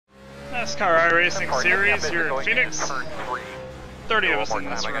NASCAR iRacing series here in Phoenix. 30 of us in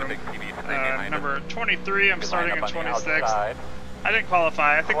this room. Number 23, I'm starting in 26th. I didn't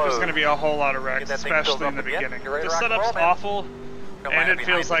qualify. I think there's going to be a whole lot of wrecks, especially in the beginning. The setup's awful, and it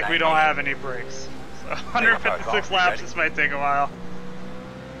feels like we don't have any brakes. So 156 laps, this might take a while.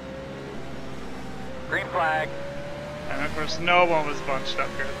 Green flag. And of course, no one was bunched up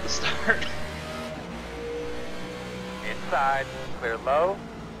here at the start. Inside, clear low.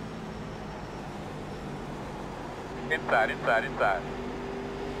 Inside.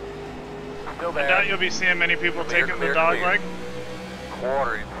 Still there. I doubt you'll be seeing many people taking the dog leg.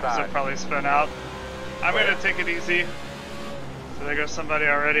 Quarter inside. So probably spin out. I'm going to take it easy. So there goes somebody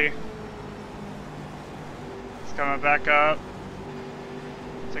already. It's coming back up.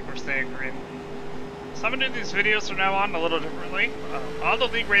 I think we're staying green. So I'm going to do these videos from now on a little differently. All the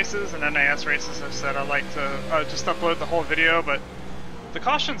league races and NAS races I've said I like to just upload the whole video, but the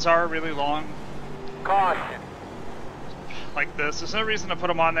cautions are really long. Caution. Like this. There's no reason to put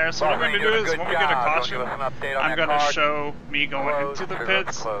them on there. So what I'm going to do is when we get a caution, I'm going to show me going into the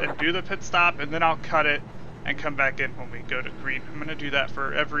pits and do the pit stop, and then I'll cut it and come back in when we go to green. I'm going to do that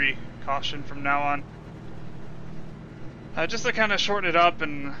for every caution from now on. Just to kind of shorten it up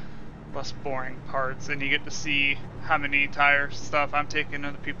and less boring parts, and you get to see how many tire stuff I'm taking and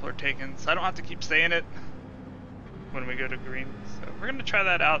other people are taking, so I don't have to keep saying it when we go to green. So we're going to try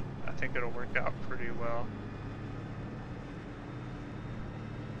that out. I think it'll work out pretty well.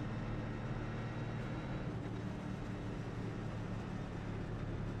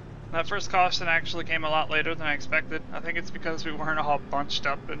 That first caution actually came a lot later than I expected. I think it's because we weren't all bunched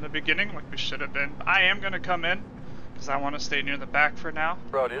up in the beginning like we should have been. I am going to come in because I want to stay near the back for now.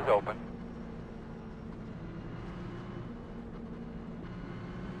 Road is open.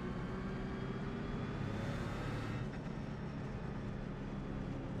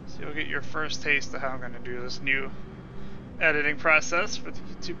 So you'll get your first taste of how I'm going to do this new editing process for the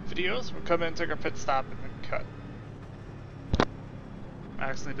YouTube videos. We'll come in, take our pit stop, and then cut. I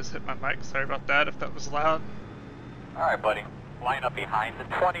accidentally just hit my mic. Sorry about that if that was loud. Alright, buddy. Line up behind the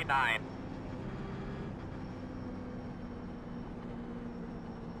 29.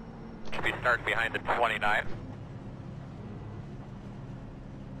 Should be starting behind the 29. I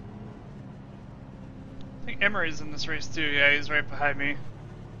think Emery's in this race too. Yeah, he's right behind me.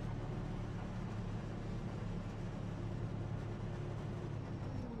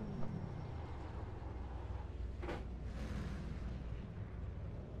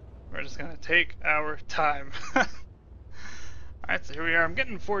 We're just gonna take our time. Alright, so here we are. I'm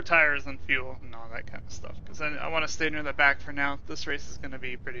getting 4 tires and fuel and all that kind of stuff because I want to stay near the back for now. This race is gonna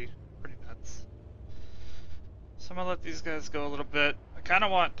be pretty nuts. So I'm gonna let these guys go a little bit. I kind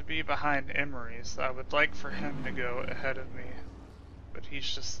of want to be behind Emery, so I would like for him to go ahead of me, but he's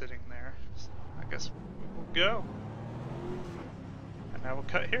just sitting there. So I guess we'll go, and I will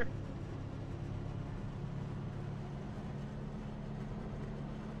cut here.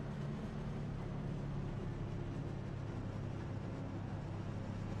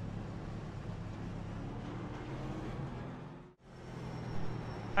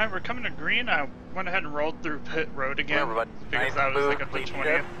 Alright, we're coming to green. I went ahead and rolled through pit road again because I was like at the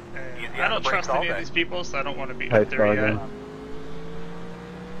 20th. I don't trust any of these people, so I don't want to be up there yet.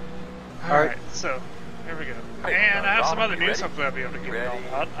 Alright, so here we go. And I have some other news. Hopefully I'll be able to get it all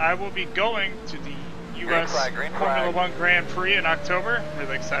out. I will be going to the U.S. Formula 1 Grand Prix in October. I'm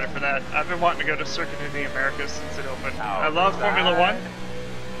really excited for that. I've been wanting to go to Circuit of the Americas since it opened. I love Formula 1.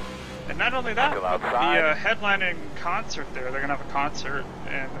 And not only that, but the headlining concert there, they're going to have a concert,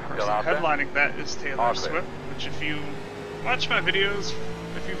 and the person headlining that is Taylor Swift, which if you watch my videos,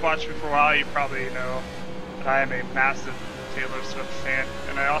 if you've watched me for a while, you probably know that I am a massive Taylor Swift fan,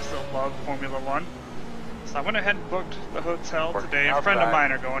 and I also love Formula 1. So I went ahead and booked the hotel today. A friend of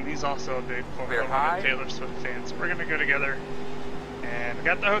mine are going, he's also a big Formula 1 and Taylor Swift fan, so we're going to go together. And we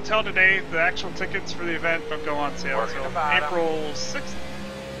got the hotel today. The actual tickets for the event don't go on sale until April 6th.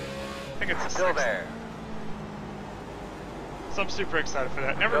 I think it's the 6th. So I'm super excited for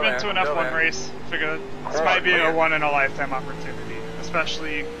that. Never been to an F1 race. Figured this might be a one-in-a-lifetime opportunity,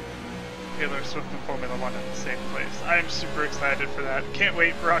 especially Taylor Swift and Formula 1 in the same place. I am super excited for that. Can't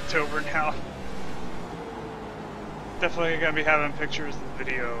wait for October now. Definitely going to be having pictures and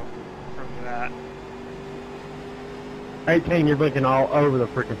video from that. 18, you're looking all over the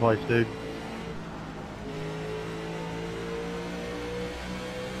freaking place, dude.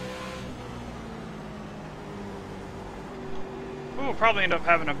 We'll probably end up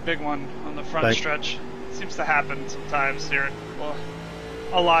having a big one on the front stretch. It seems to happen sometimes here. Well,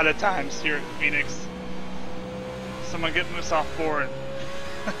 a lot of times here in Phoenix. Someone getting this off board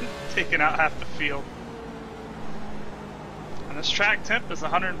taking out half the field. And this track temp is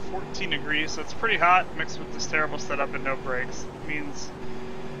 114 degrees, so it's pretty hot, mixed with this terrible setup and no brakes. It means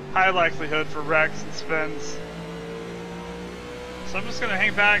high likelihood for wrecks and spins. So I'm just going to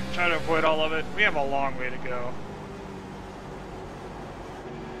hang back and try to avoid all of it. We have a long way to go.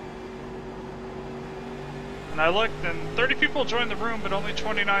 And I looked, and 30 people joined the room, but only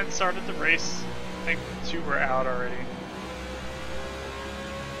 29 started the race. I think 2 were out already.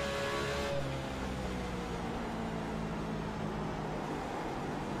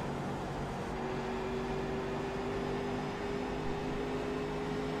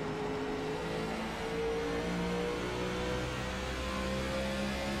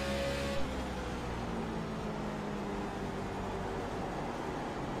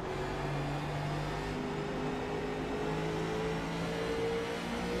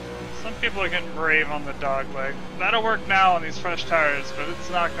 Some people are getting brave on the dog leg. That'll work now on these fresh tires, but it's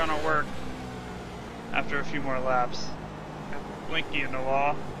not gonna work after a few more laps. Got Blinky in the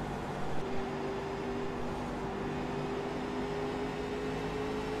wall.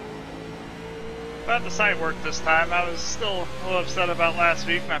 But the site worked this time. I was still a little upset about last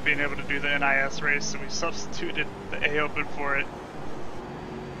week not being able to do the NIS race, so we substituted the A Open for it.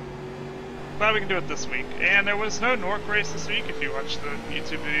 Glad we can do it this week. And there was no Nork race this week, if you watch the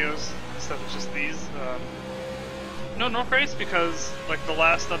YouTube videos instead of just these. No Nork race because, like, the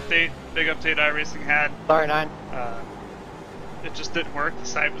last update, big update iRacing had, Sorry, 9. it just didn't work. The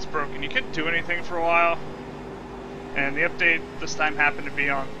site was broken. You couldn't do anything for a while. And the update this time happened to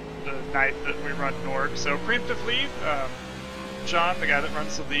be on the night that we run Nork. So preemptively, John, the guy that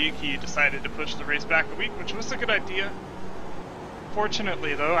runs the league, he decided to push the race back a week, which was a good idea.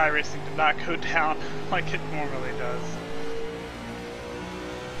 Fortunately, though, iRacing did not go down like it normally does.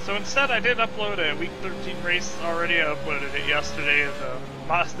 So instead, I did upload a Week 13 race already. I uploaded it yesterday of the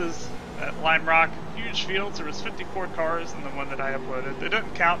Mazdas at Lime Rock. Huge fields. There was 54 cars in the one that I uploaded. It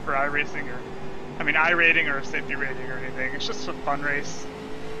doesn't count for iRacing or, iRating or a safety rating or anything. It's just a fun race.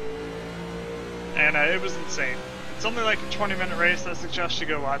 And it was insane. It's only like a 20-minute race. I suggest you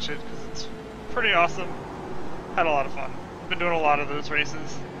go watch it because it's pretty awesome. Had a lot of fun. Been doing a lot of those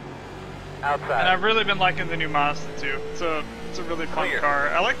races. Outside. And I've really been liking the new Mazda too. It's a really fun car.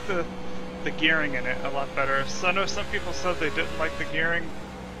 I like the gearing in it a lot better. So I know some people said they didn't like the gearing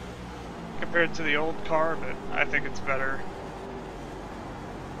compared to the old car, but I think it's better.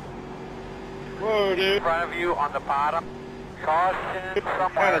 Whoa, dude. In front of you on the bottom. Caution somewhere.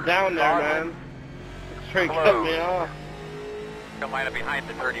 Kind of down there, man. Straight cut me off. You'll line up behind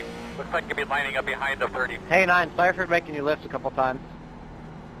the 30. Looks like you'll be lining up behind the 30. Hey, 9. Sorry for making you lift a couple times.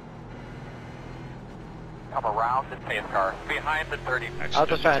 Come around the pace car. Behind the 30. Actually, I was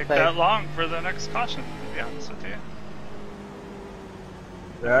just trying to take say that long for the next caution, to be honest with you.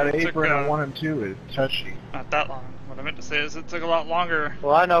 That It apron took, on 1 and 2 is touchy. Not that long. What I meant to say is it took a lot longer.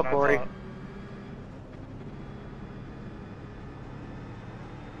 Well, I know, than Corey. thought.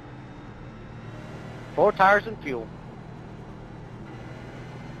 4 tires and fuel.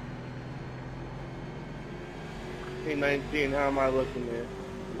 Hey, 19, how am I looking there?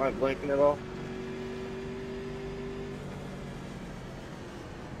 Am I blinking at all?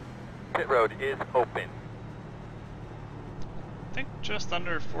 Pit road is open. I think just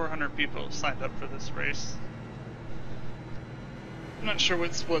under 400 people have signed up for this race. I'm not sure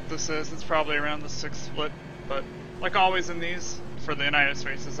what split this is. It's probably around the 6th split, but like always in these, for the NIS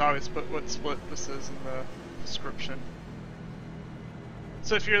races, I always put what split this is in the description.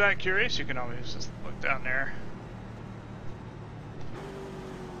 So if you're that curious, you can always just look down there.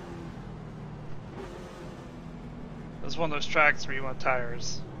 It's one of those tracks where you want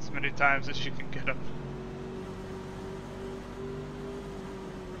tires as many times as you can get them.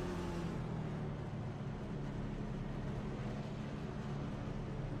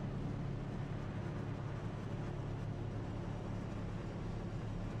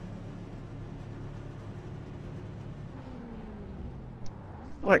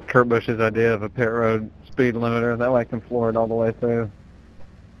 I like Kurt Busch's idea of a pit road speed limiter. That way I can floor it all the way through.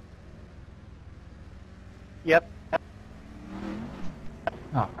 Yep.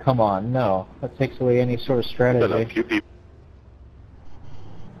 Oh, come on, no. That takes away any sort of strategy.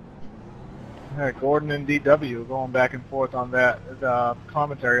 Yeah, Gordon and DW going back and forth on that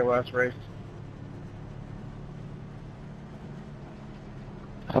commentary last race.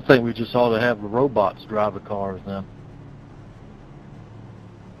 I think we just ought to have the robots drive the cars then.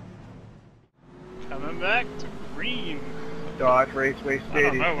 Coming back to green. Dodge Raceway I don't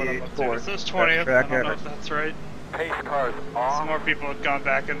Stadium. know what I'm up to. It says 20th. I don't know if that's right. Pace cars on. Some more people had gone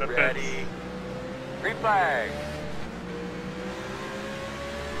back in the pits. Ready. Green flag.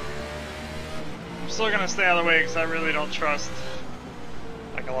 still gonna stay out of the way because I really don't trust,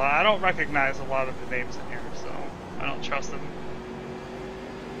 like, a lot. I don't recognize a lot of the names in here, so I don't trust them.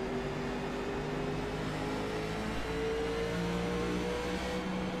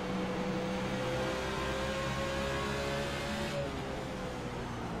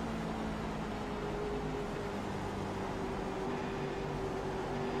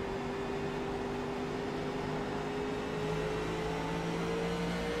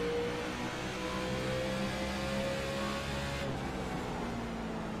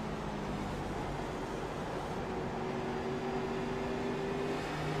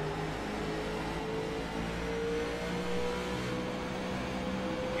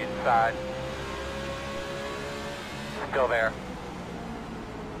 Inside. Still there.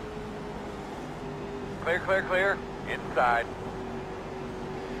 Clear, clear, clear. Inside.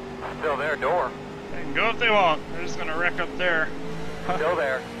 Still there, door. They can go if they want. They're just gonna wreck up there. Still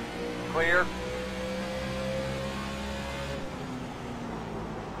there. Clear.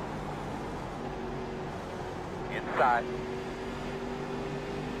 Inside.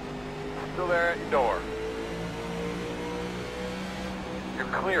 Still there at your door. You're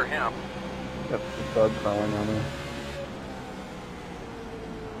clear him. Got the bug crawling on there.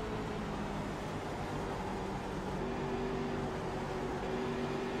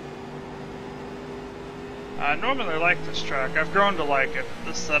 I normally like this track. I've grown to like it.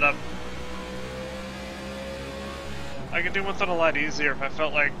 This setup. I could do with it a lot easier if I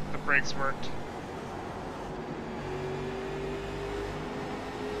felt like the brakes worked.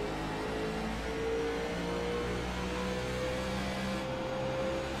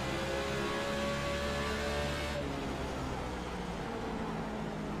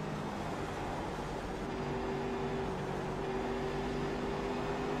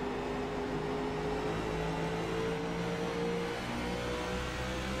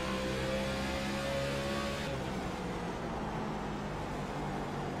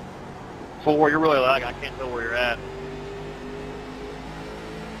 You're really lagging. I can't tell where you're at.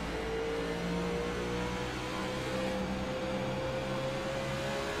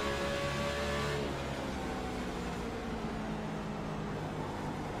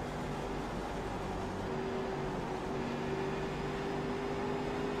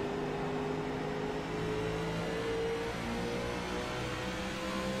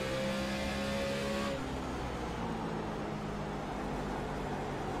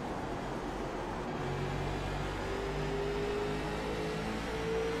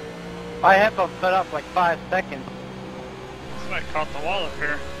 My headphones cut off like 5 seconds. Somebody caught the wall up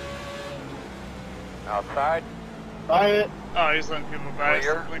here. Outside. Buy it. Oh, he's letting people buy his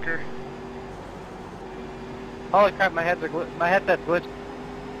Clear. blinker. Holy crap, my headset's glitched.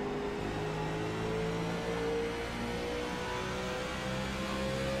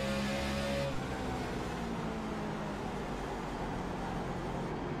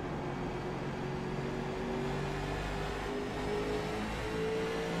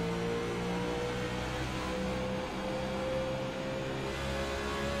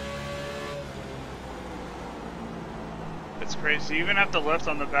 It's crazy. You even have to lift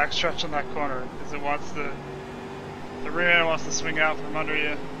on the back stretch on that corner because it wants the rear end wants to swing out from under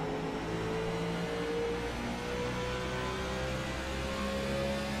you.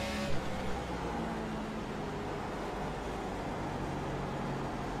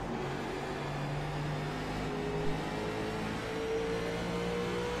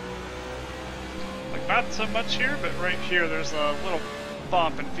 Like, not so much here, but right here there's a little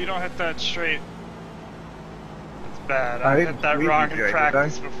bump, and if you don't hit that straight, bad. I I've didn't hit that squeeze wrong you, in Jay,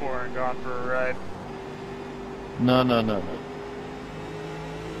 practice did I? before and gone for a ride. No.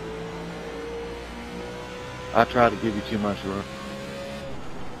 I tried to give you too much room.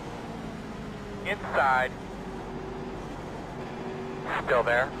 Inside. Still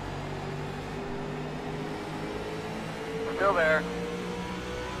there. Still there.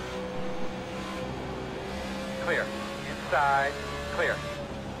 Clear. Inside. Clear.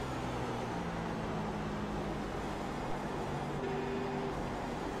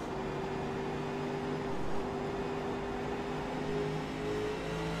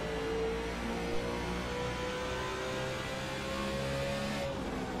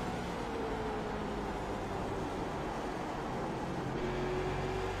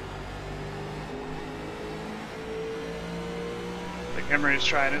 I think Emery's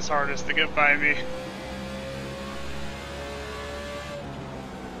trying his hardest to get by me.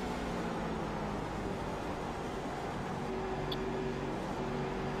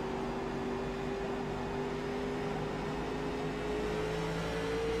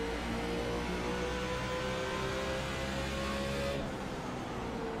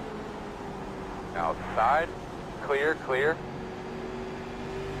 Outside. Clear, clear.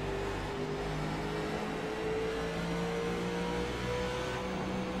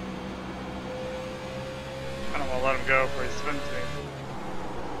 I don't want to let him go before he spins me.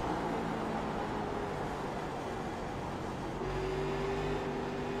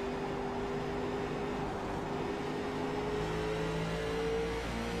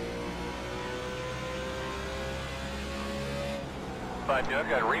 But I've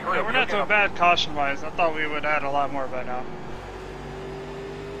got to regroup. Yeah, we're not doing bad caution-wise. I thought we would add a lot more by now.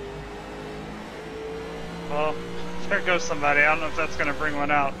 Well, there goes somebody. I don't know if that's going to bring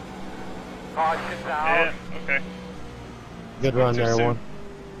one out. Caution's out. Yeah, okay. Good run there, soon. one.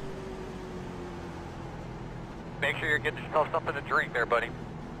 Make sure you're getting yourself something to drink there, buddy.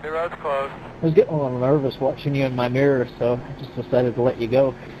 The road's closed. I was getting a little nervous watching you in my mirror, so I just decided to let you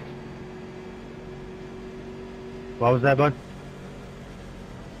go. What was that, bud?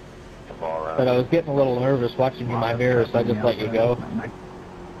 But I was getting a little nervous watching you in my mirror, so I just let you go.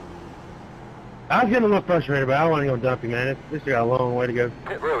 I was getting a little frustrated, but I don't want to go dump you, man. This got a long way to go.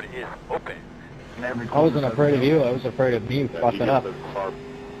 Pit road is open. I wasn't afraid of you, I was afraid of me fucking up.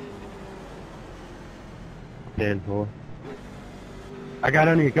 10-4. I got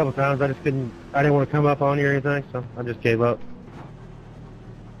under you a couple times. I didn't want to come up on you or anything, so I just gave up.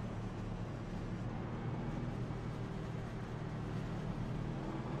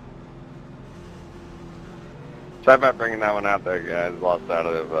 Sorry about bringing that one out there, guys. Lost out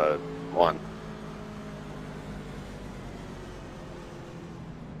of one.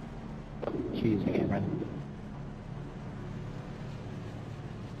 Jeez, Cameron.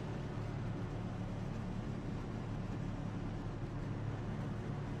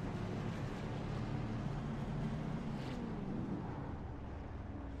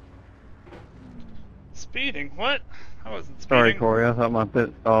 Speeding? What? I wasn't speeding. Sorry, Corey. I thought my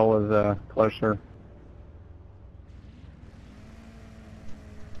pit stall was closer.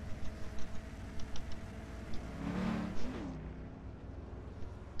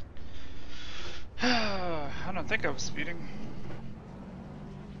 I don't think I was speeding.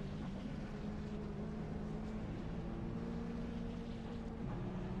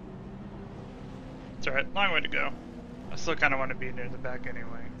 It's alright, long way to go. I still kind of want to be near the back anyway.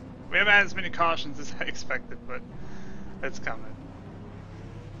 We haven't had as many cautions as I expected, but it's coming.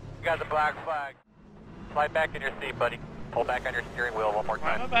 You got the black flag. Slide back in your seat, buddy. Pull back on your steering wheel one more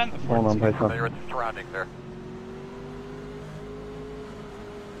Why am I time. behind the Hold on, 14? Pace. Familiar with the surroundings there.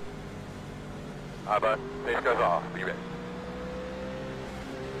 Bud. Base goes off. Be ready.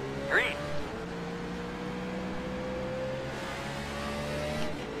 Green.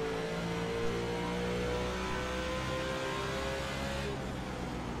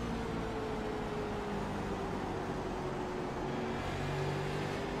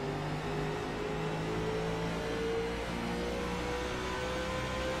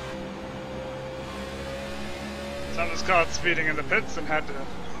 So I was caught speeding in the pits and had to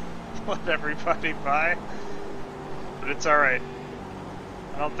let everybody by. But it's alright.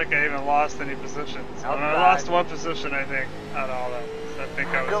 I don't think I even lost any positions. I lost one position, I think, out of all that. So I think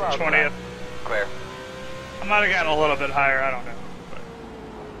I was 20th. Clear. I might have gotten a little bit higher, I don't know. But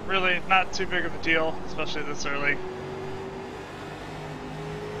really, not too big of a deal, especially this early.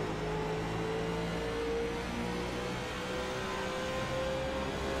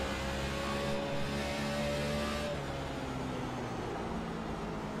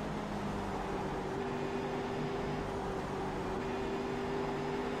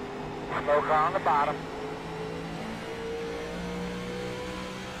 Smoker on the bottom.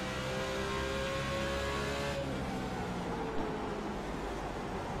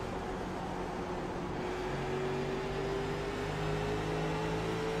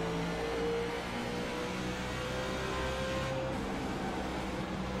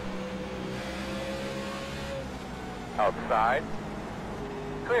 Outside.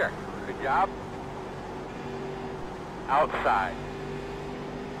 Clear. Good job. Outside.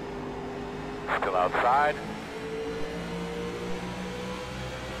 Still outside.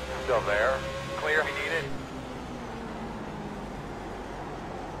 Still there. Clear if you need it.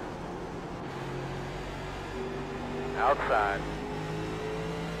 Outside.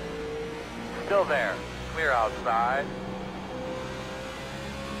 Still there. Clear outside.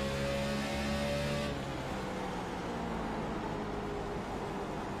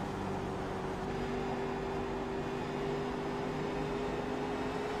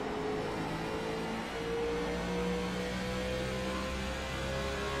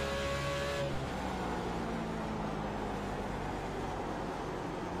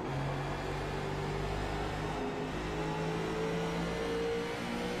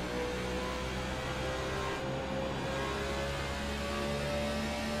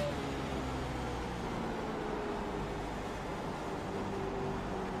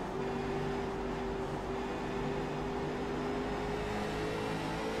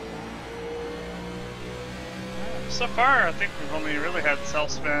 So far, I think we've only really had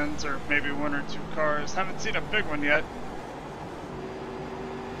self-spins or maybe one or two cars. Haven't seen a big one yet.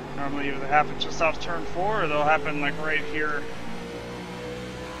 Normally either they happen just off turn 4 or they'll happen like right here.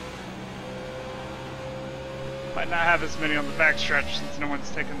 Might not have as many on the back stretch since no one's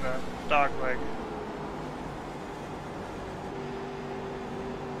taken the dog leg.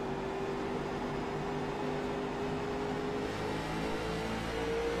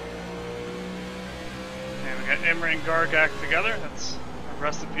 And we got Emery and Gargak together. That's a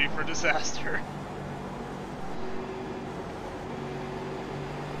recipe for disaster.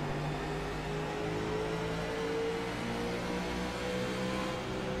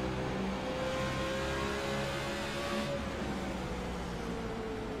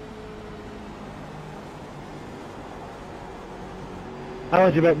 I'll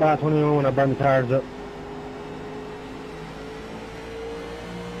let you back by 21 when I burn the tires up.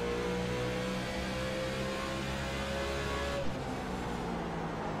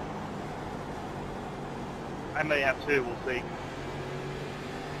 I may have two, we'll see.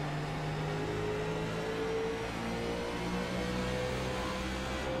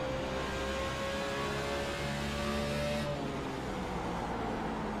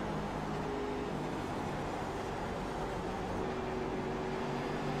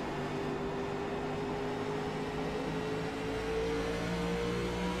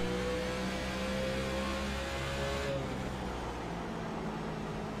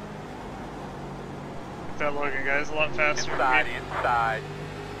 That Logan guy's a lot faster. Inside, inside.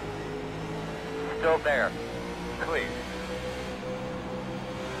 Still there. Clear.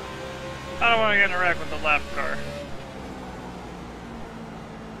 I don't want to get in a wreck with the lap car.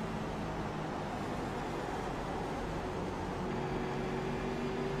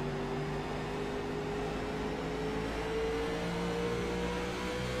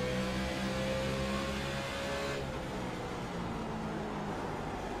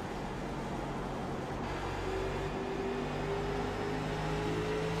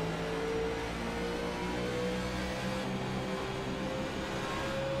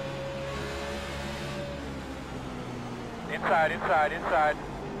 Inside, inside, inside.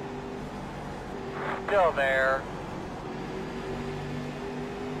 Still there.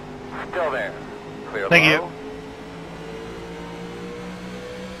 Still there. Clear Thank low. you.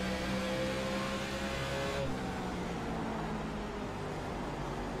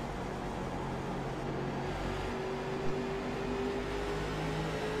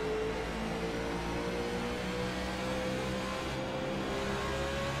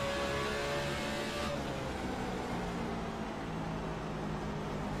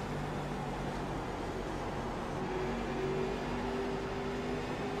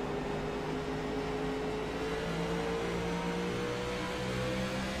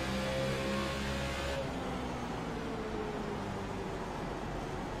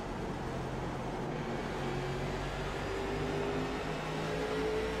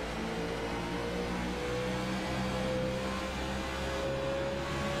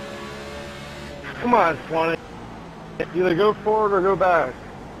 Come on, Swanee. Either go forward or go back.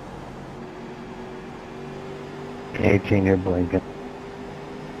 18, you're blinking.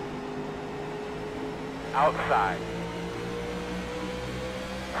 Outside.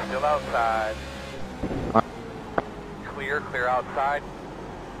 Still outside. Clear, clear outside.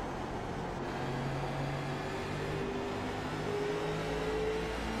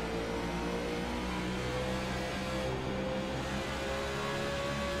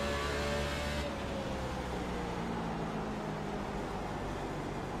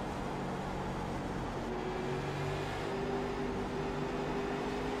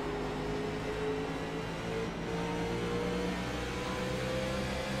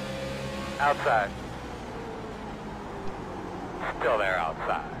 Outside. Still there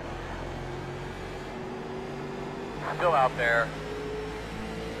outside. Still out there.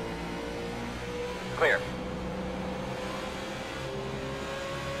 Clear.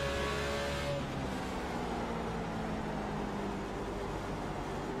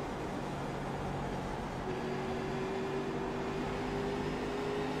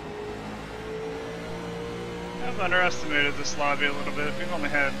 I've underestimated this lobby a little bit. We've only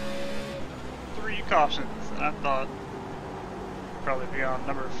had 3 cautions, and I thought we'd probably be on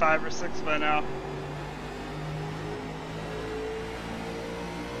number 5 or 6 by now.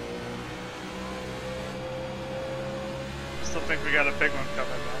 Still think we got a big one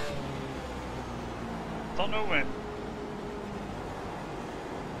coming though. Don't know when.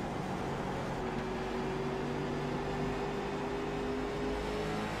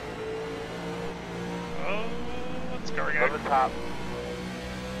 Oh, what's going on? Go to the top.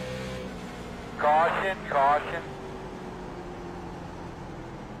 Caution, caution.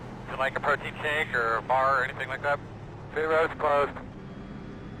 Would you like a protein shake or a bar or anything like that? Pit road's closed.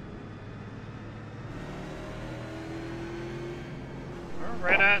 We're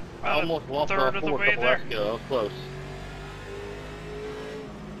right at I almost a lost third of the way there. That was close.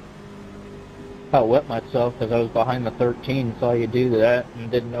 I wet myself because I was behind the 13, saw you do that, and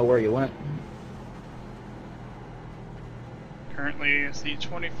didn't know where you went. Currently, I see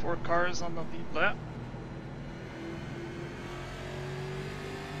 24 cars on the lead lap.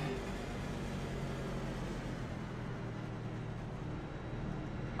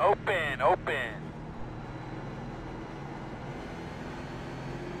 Open, open.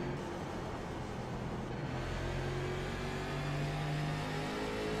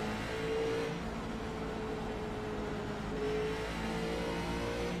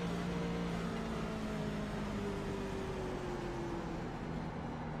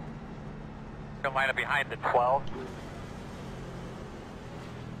 Gonna line up behind the 12.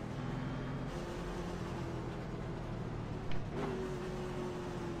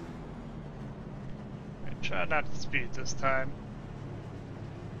 Try not to speed this time.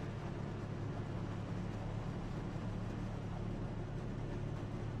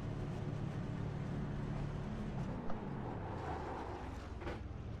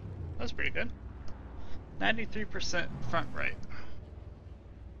 That's pretty good. 93% front right.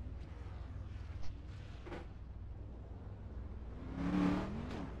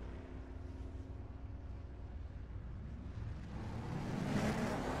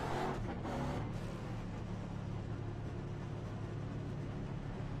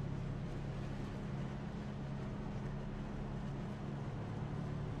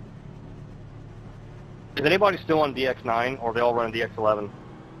 Is anybody still on DX9, or are they all running DX11?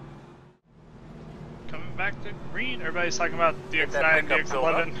 Coming back to green. Everybody's talking about DX9,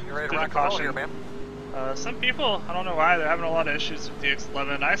 DX11 due to caution. Some people, I don't know why, they're having a lot of issues with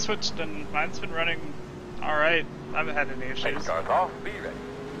DX11. I switched and mine's been running alright. I haven't had any issues. Cars off, be ready.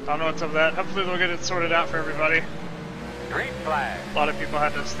 I don't know what's up with that. Hopefully they'll get it sorted out for everybody. Green flag. A lot of people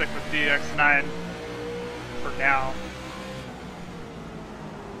had to stick with DX9 for now.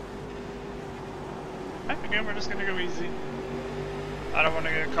 Again, we're just gonna go easy. I don't want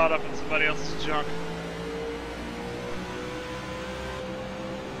to get caught up in somebody else's junk.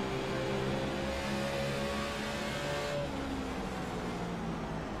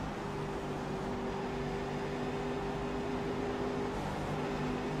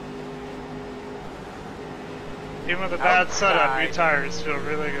 Even with a bad setup, new tires feel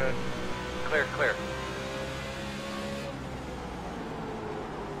really good. Clear, clear.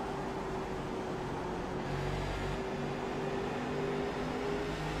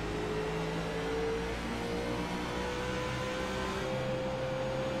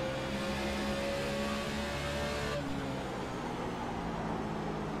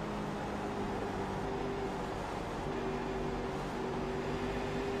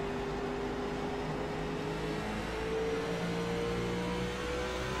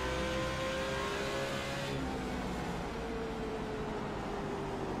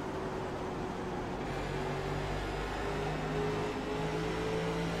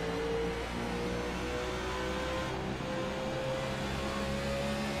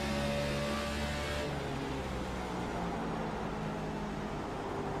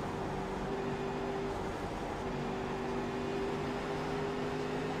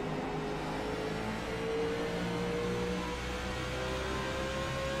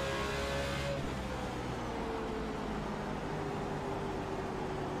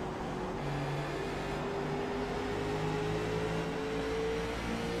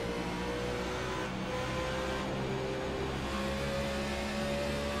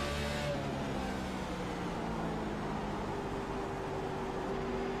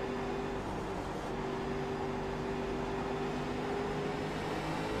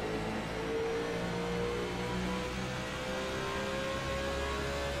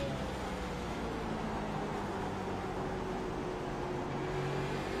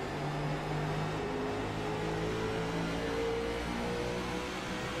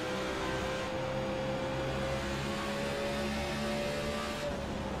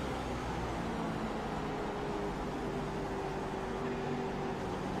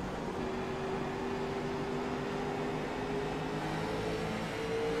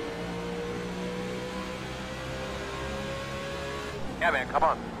 Yeah, man, come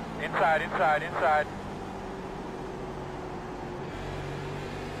on. Inside, inside, inside.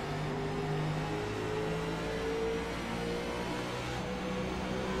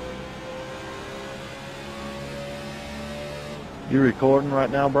 You recording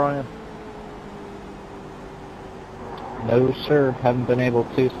right now, Brian? No, sir. Haven't been able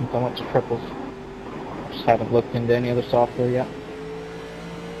to since I went to triples. Just haven't looked into any other software yet.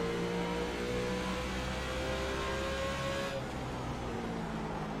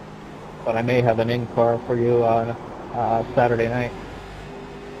 But I may have an in-car for you on Saturday night.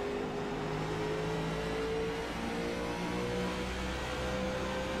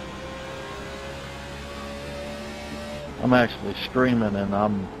 I'm actually streaming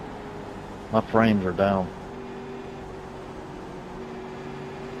and my frames are down.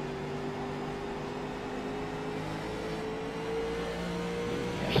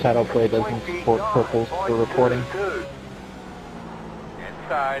 Shadowplay doesn't support purples for reporting.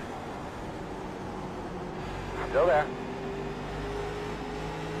 Inside. Still there.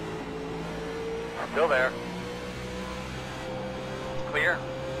 Still there. Clear.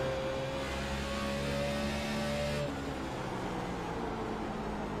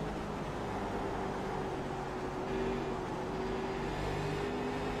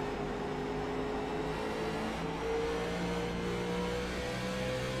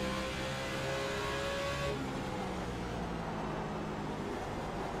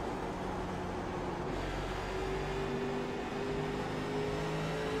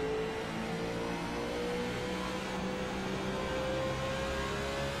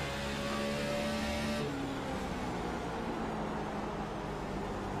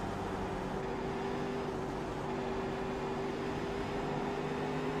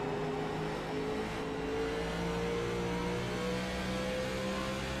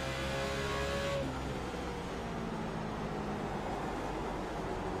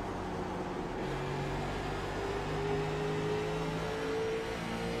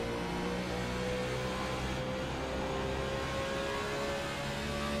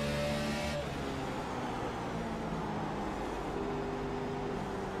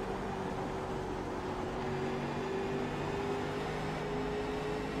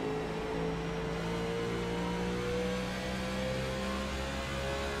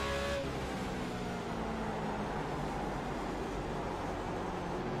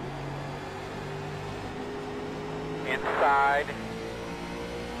 Inside.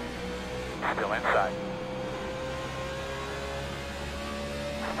 Still inside.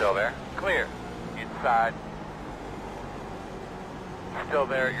 Still there. Clear. Inside. Still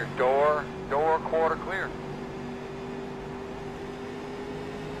there. Your door quarter clear.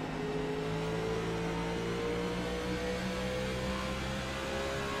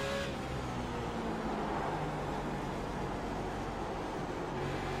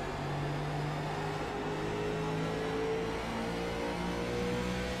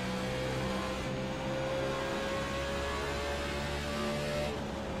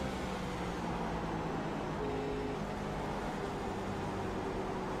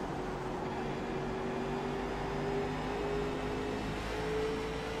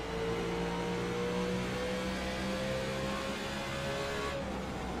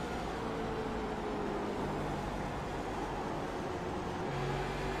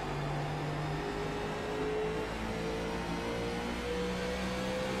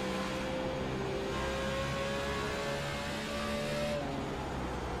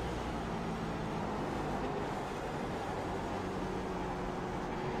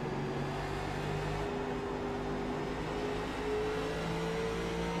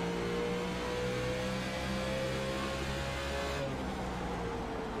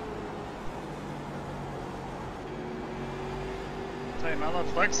 Tell you, my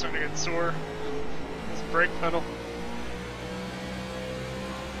left leg's starting to get sore. This brake pedal.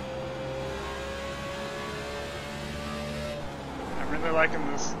 I'm really liking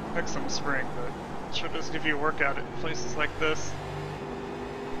this Pixum spring, but it sure does give you a workout at places like this.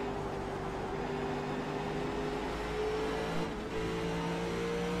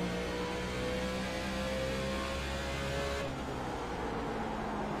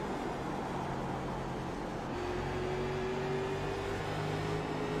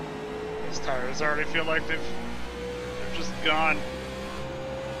 These tires already feel like they're just gone.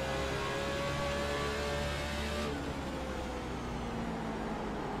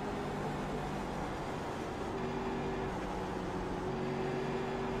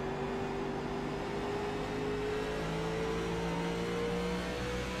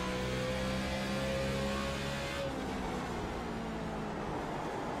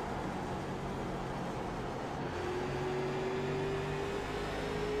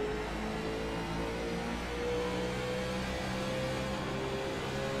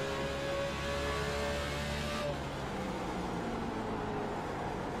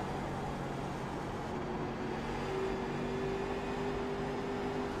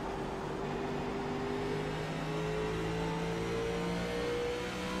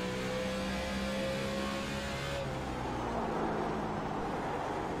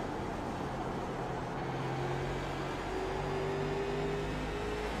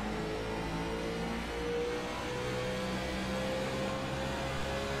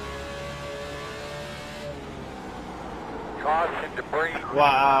 Caution debris.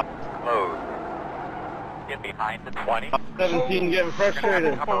 Wow. Load. Get behind the 20. 17 getting You're frustrated. going to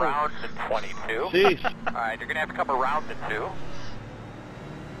have to come around to 22. Sheesh. Alright, you're going to have to come around to 2.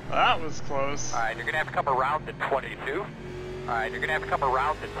 That was close. Alright, you're going to have to come around to 22. Alright, you're going to have to come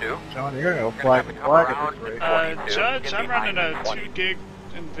around to 2. John, you're going to go You're flag gonna the have to flag come at this rate. around to 22. Judge, Get I'm running behind a the 20. 2 gig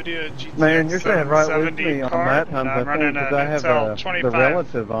NVIDIA GTX Man, you're saying right with 770 me on card, that and times I'm I running think, an because I have Intel the 25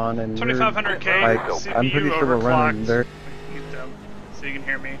 relative on, and 2500K like, CPU I'm pretty sure we're running overclocked. there. Mute them so you can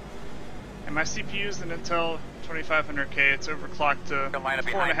hear me. And my CPU is an Intel 2500K. It's overclocked to Gonna line up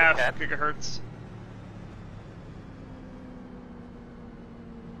behind 4.5 the 10. gigahertz.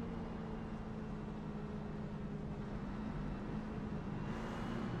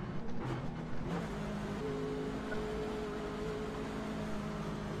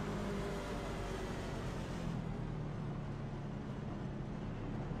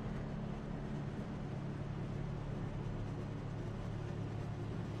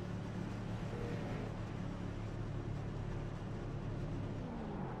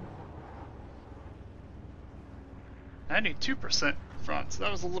 I need 2% front, so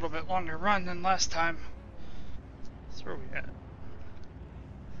that was a little bit longer run than last time. So where are we at?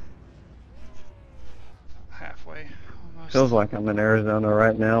 Halfway, almost. Feels like I'm in Arizona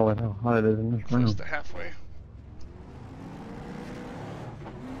right now with how hot it is in this Close room. to halfway.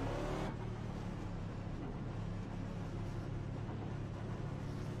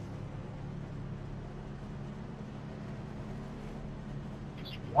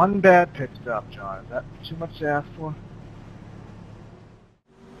 Just one bad pit stop, John. Is that too much to ask for?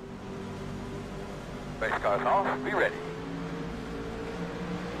 Race cars off. Be ready.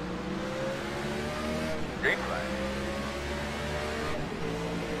 Green flag.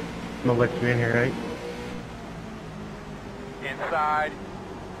 I'm gonna let you in here, right? Inside.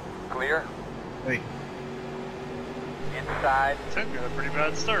 Clear. Hey, Inside. 10 got a pretty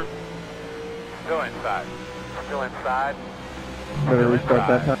bad start. Still inside. Still inside. Better restart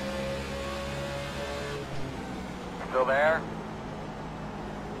that time. Still there.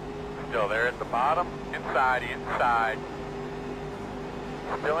 Still there at the bottom. Inside, inside.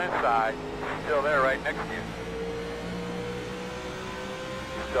 Still inside. Still there right next to you.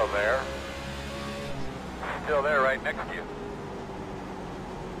 Still there. Still there right next to you.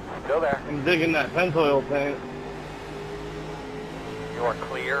 Still there. I'm digging that pencil oil paint. You're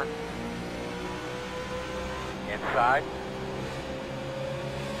clear. Inside.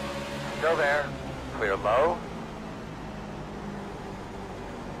 Still there. Clear low.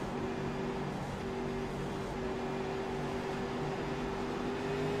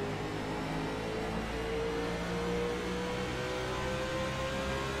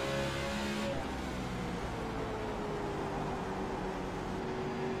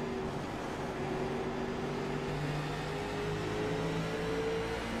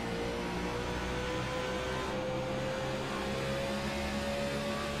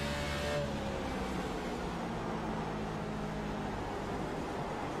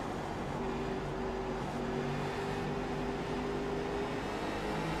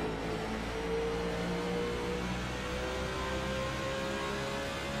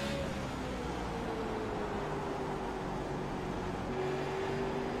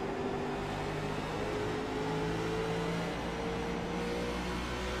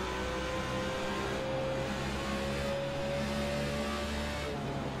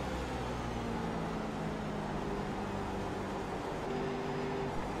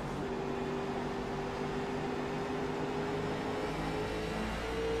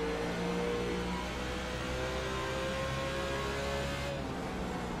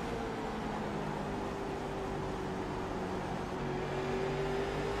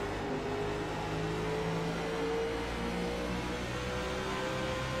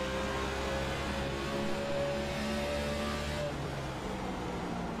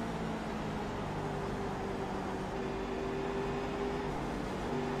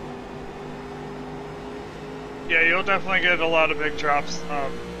 Yeah, you'll definitely get a lot of big drops,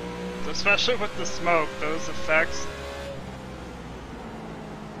 especially with the smoke, those effects.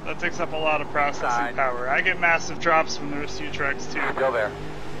 That takes up a lot of processing power. I get massive drops from those few tracks too. Still there.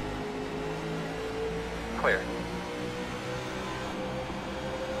 Clear.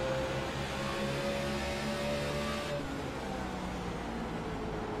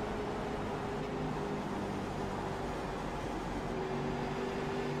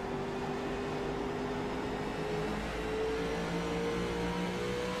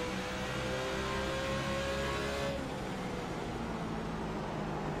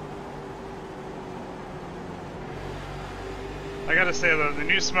 I gotta say though, the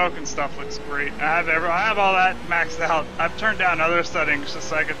new smoke and stuff looks great. I have all that maxed out. I've turned down other settings just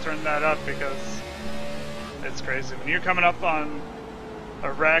so I could turn that up because it's crazy. When you're coming up on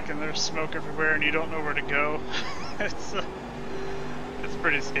a wreck and there's smoke everywhere and you don't know where to go, it's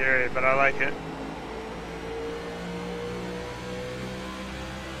pretty scary, but I like it.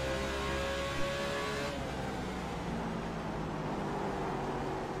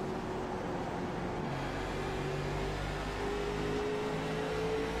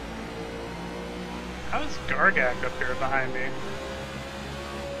 How is Gargak up here behind me?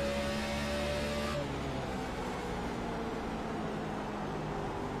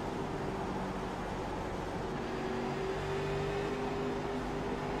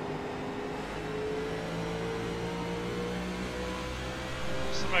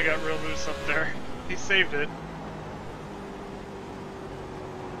 Somebody got real loose up there. He saved it.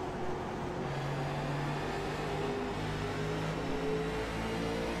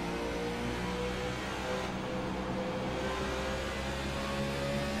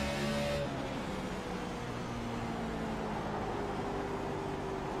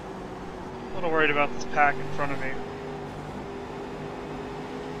 A little worried about this pack in front of me.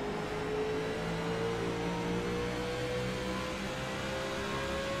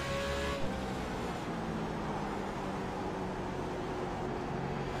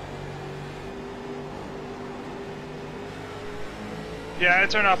 Yeah, I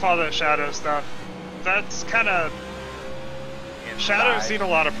turned off all the shadow stuff. That's kind of... Shadows need a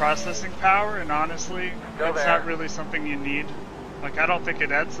lot of processing power, and honestly, it's not really something you need. Like, I don't think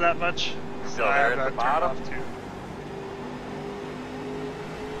it adds that much, so I have that turned off too.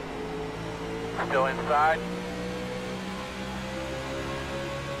 Still inside.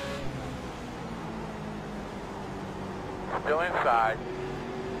 Still inside.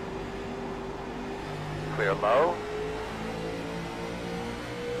 Clear low.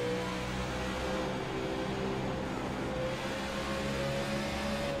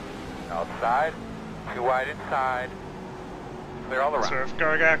 Outside. Too wide inside. Clear all around. So if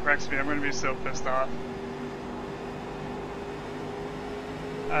Gargak wrecks me, I'm going to be so pissed off.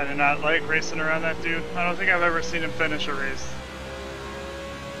 I do not like racing around that dude. I don't think I've ever seen him finish a race.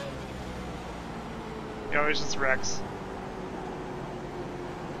 He always just wrecks.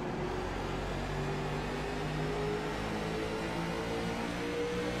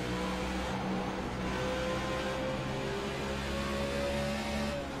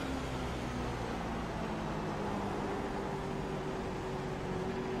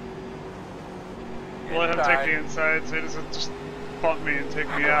 I'll let him take the inside so he doesn't just bump me and take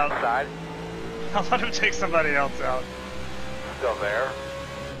me out. Inside. I'll let him take somebody else out. Still there.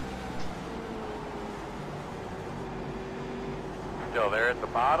 Still there at the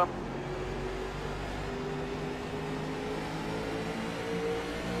bottom.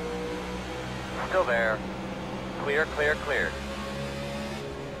 Still there. Clear, clear, clear.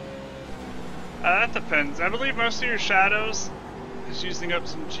 That depends. I believe most of your shadows is using up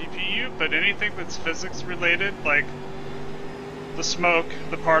some GPU, but anything that's physics related, like the smoke,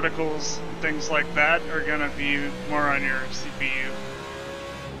 the particles, things like that, are gonna be more on your CPU.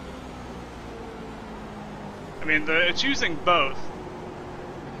 I mean, it's using both,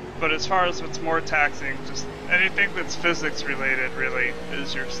 but as far as what's more taxing, just anything that's physics related really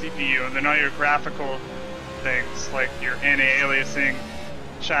is your CPU, and then all your graphical things, like your anti-aliasing,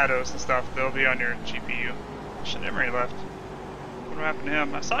 shadows and stuff, they'll be on your GPU. Shit, Emery left. What happened to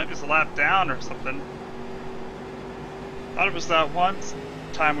him? I saw he was a lap down or something. Thought it was that one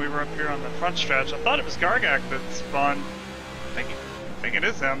time we were up here on the front stretch. I thought it was Gargak that spawned. I think it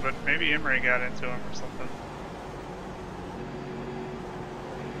is him, but maybe Emery got into him or something.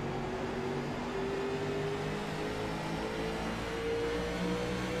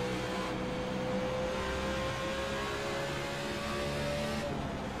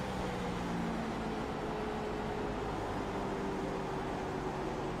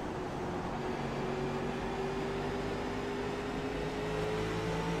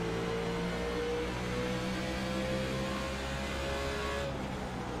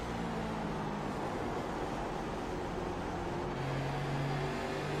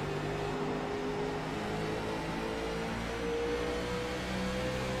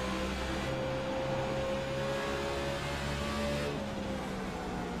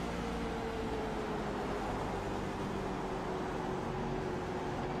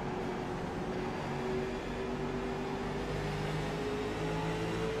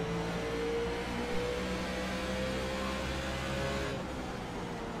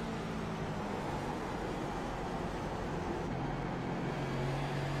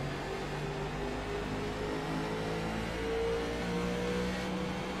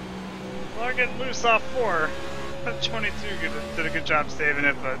 Well, they're getting loose off 4. That 22 did a good job saving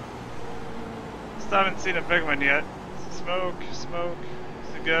it, but still haven't seen a big one yet. Smoke. Is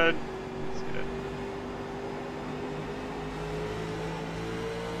it good? It's good.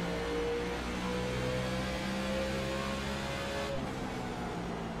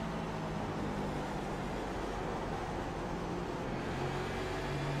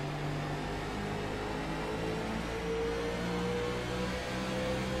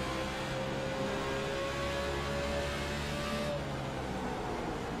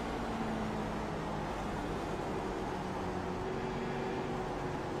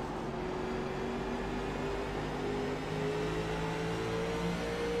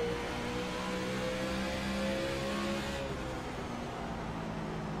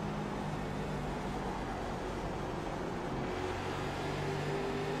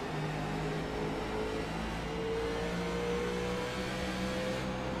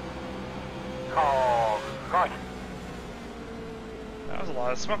 Caution. That was a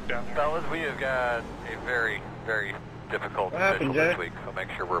lot of smoke down there. Fellas, we have got a very, very difficult schedule this week, so make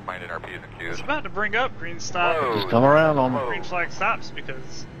sure we're minding our P's and I Q's. was about to bring up green stop, Just come around on me. green flag stops,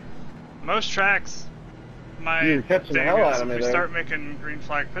 because most tracks, my You're thing catching the hell out is of if me we there. start making green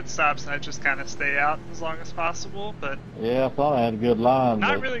flag pit stops, I just kind of stay out as long as possible, but Yeah, I thought I had a good line.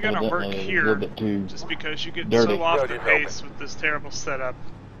 not but really going to work evidently it was a here, little bit too just because you get dirty. so off Road the is pace with this terrible setup.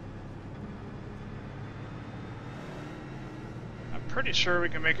 I'm pretty sure we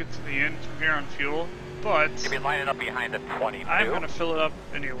can make it to the end from here on fuel, but You'll be lining up behind the 22. I'm going to fill it up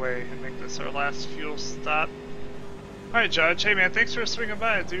anyway and make this our last fuel stop. Alright, Judge. Hey, man, thanks for swinging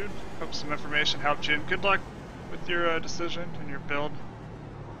by, dude. Hope some information helped you, and good luck with your decision and your build.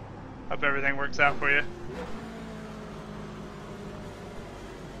 Hope everything works out for you.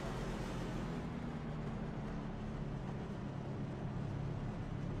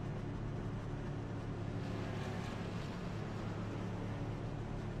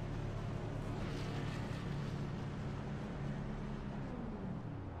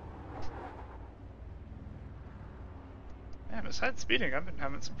 Man, besides speeding, I've been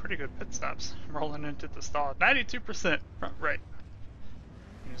having some pretty good pit stops. Rolling into the stall. 92% front right.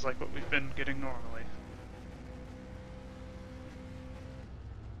 Seems like what we've been getting normally.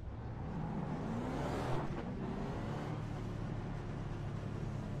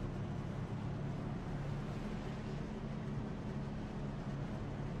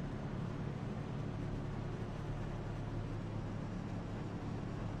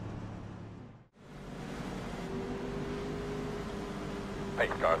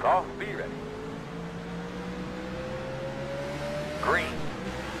 Pace cars off, be ready. Green.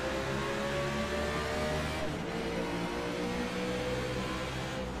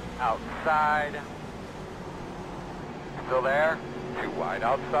 Outside. Still there. Too wide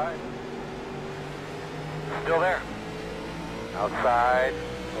outside. Still there. Outside.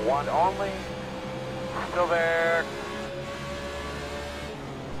 One only. Still there.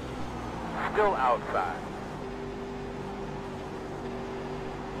 Still outside.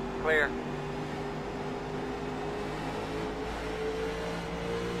 Clear.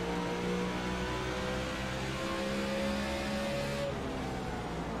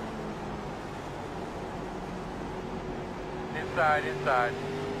 Inside.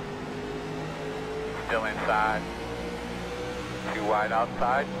 Still inside. Too wide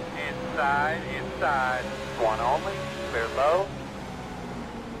outside. Inside. One only. Clear low.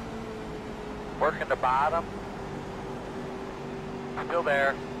 Working the bottom. Still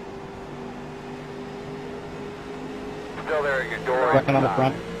there. Still there at your door. Working on the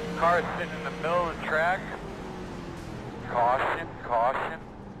front. Car is sitting in the middle of the track. Caution.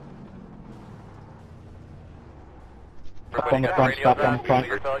 Stop on the front, stop on the front.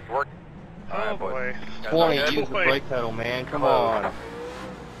 Oh boy. 20, use the Boy. brake pedal, man. Come on.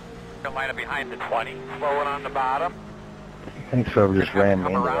 Gonna line up behind the 20. Slowing on the bottom. I think so. Just ran me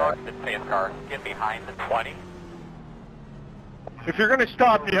Come into that. around the pace car. Get behind the 20. If you're going to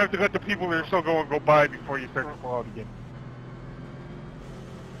stop, you have to let the people that are still going go by before you start to pull out again.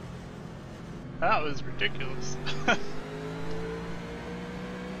 That was ridiculous.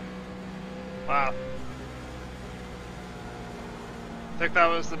 Wow. I think that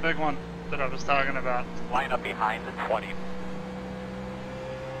was the big one that I was talking about. Line up behind the 20.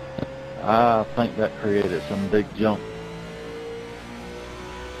 I think that created some big jump.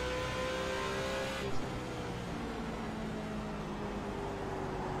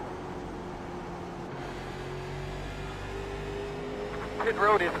 Pit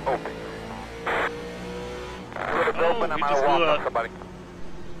road is open. Road is Oh, open. I'm we gonna just walk blew up up. somebody.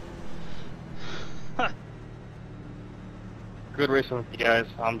 Good racing with you guys.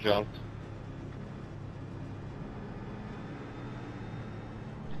 I'm junked.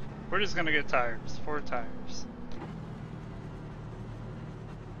 We're just gonna get tires. 4 tires.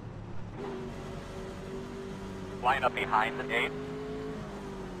 Line up behind the gate.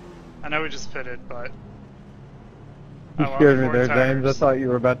 I know we just pitted, but... You I scared me want there, 4 James. I tires. thought you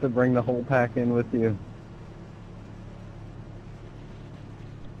were about to bring the whole pack in with you.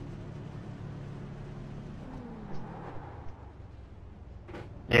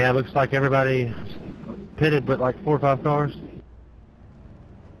 Yeah, it looks like everybody pitted but like 4 or 5 cars.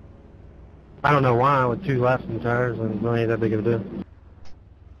 I don't know why with 2 laps in the tires and really ain't that big of a deal.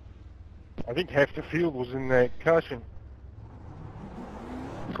 I think half the field was in that caution.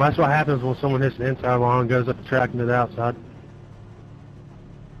 That's what happens when someone hits the inside wall and goes up the track into the outside.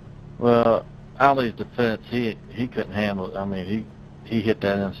 Well, Ali's defense, he couldn't handle it. I mean, he hit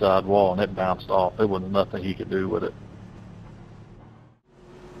that inside wall and it bounced off. There wasn't nothing he could do with it.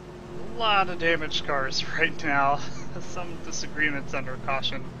 A lot of damaged cars right now. Some disagreements under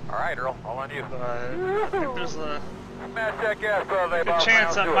caution. Alright, Earl, all on you. But I think there's a Smash that gas, bro. They good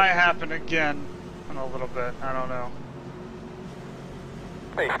chance that might happen again in a little bit. I don't know.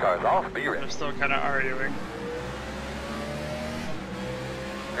 Space cars off, be ready. They're still kind of arguing.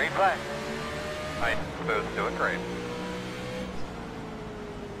 Green flag. Nice, smooth, doing great.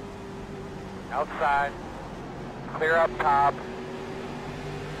 Outside. Clear up top.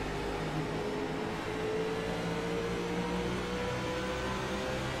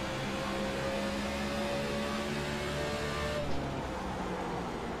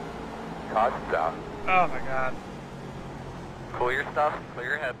 Caution's out. Oh my god. Pull your stuff, clear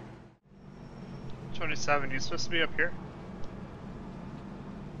your head. 27, you supposed to be up here?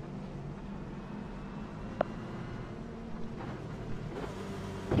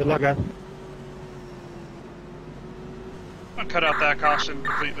 Good luck, guys. I'm gonna cut out that caution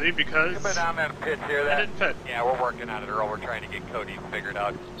completely because Come down there and pitch here. I didn't pit. Yeah, we're working on it, Earl. We're trying to get Cody figured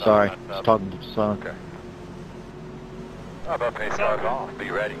out. Sorry, Stuff, I was talking to the son. Okay. How about pace cars off? Be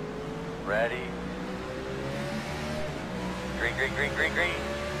ready. Ready. Green, green, green, green, green.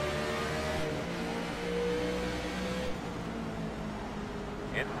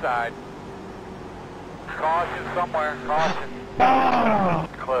 Inside. Caution somewhere. Caution.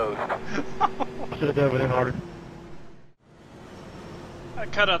 Closed. Should have dove it in harder. I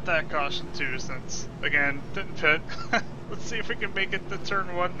cut out that caution too since, again, didn't pit. Let's see if we can make it to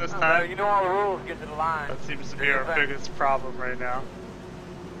turn 1 this time. You know all the rules. Get to the line. That seems to be our biggest problem right now.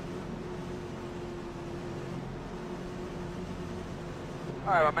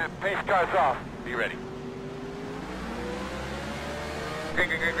 Alright, my man. Pace cars off. Be ready. Green,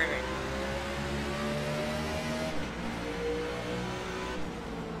 green, green, green, green.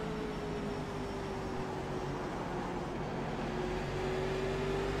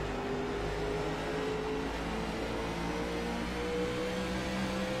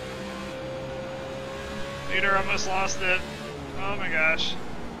 Leader almost lost it. Oh my gosh.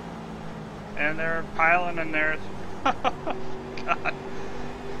 And they're piling in there. God.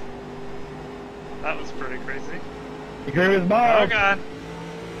 That was pretty crazy. You agree with Bob? Oh god.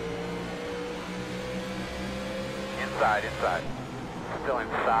 Inside, inside. Still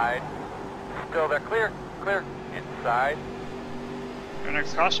inside. Still there. Clear, clear. Inside. Our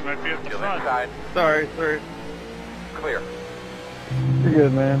next caution might be at the Still front. inside. Sorry. Clear. You're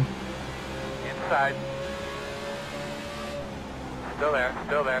good, man. Inside. Still there,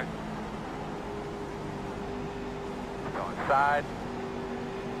 still there. Go inside.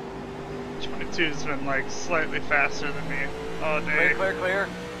 22's been like slightly faster than me all day. Clear, clear, clear.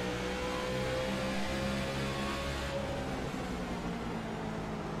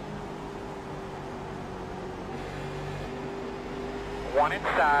 One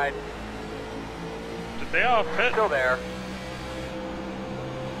inside. Did they all pit? Still there.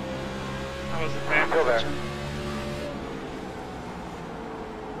 I wasn't paying Still there. attention.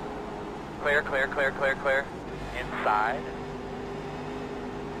 Clear, clear, clear, clear, clear. Inside.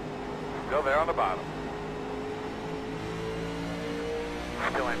 Still there on the bottom.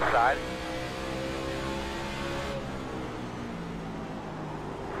 Still inside.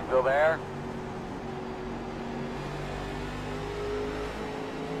 Still there.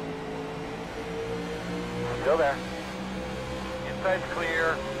 Still there. Inside's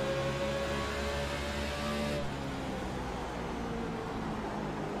clear.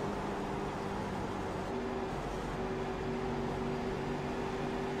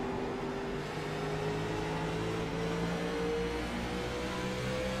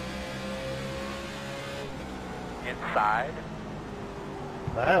 Inside.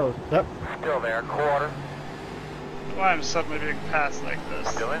 That was tough. Still there. Quarter. Why I'm suddenly being passed like this?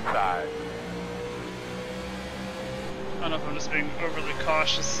 Still inside. I don't know if I'm just being overly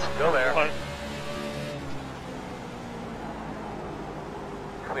cautious. Still there. But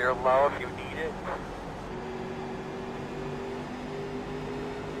Clear low if you need it.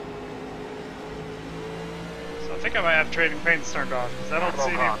 so I think I might have trading paints turned off because I don't see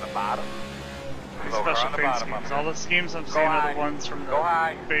Smoke any on the bottom. Smoke special on the paint bottom schemes. up here. All the schemes I'm Go seeing are high. the ones from Go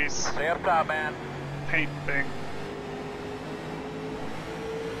high. the base Stay up top, man. paint thing.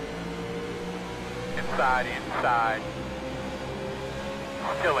 Inside, inside.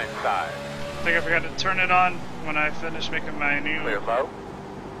 Still inside. I think I forgot to turn it on when I finished making my new Clear low.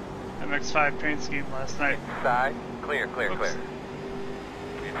 MX-5 paint scheme last night. Inside. Clear, clear, Oops. clear.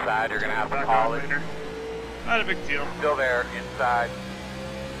 Inside, you're gonna have to Back call on it. later. Not a big deal. Still there, inside.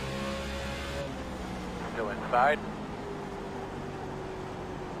 Still inside.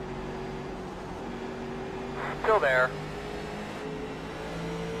 Still there.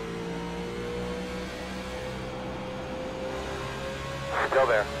 Still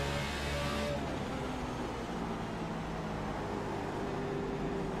there.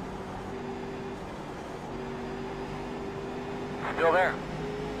 Still there.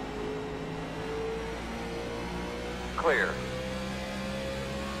 Clear.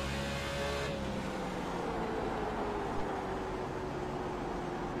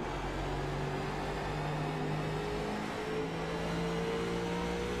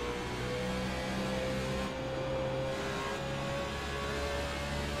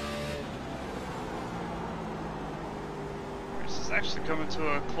 This is actually coming to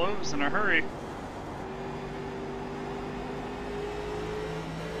a close in a hurry.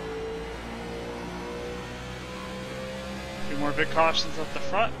 A few more big cautions up the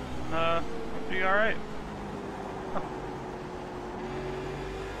front, and we'll be alright.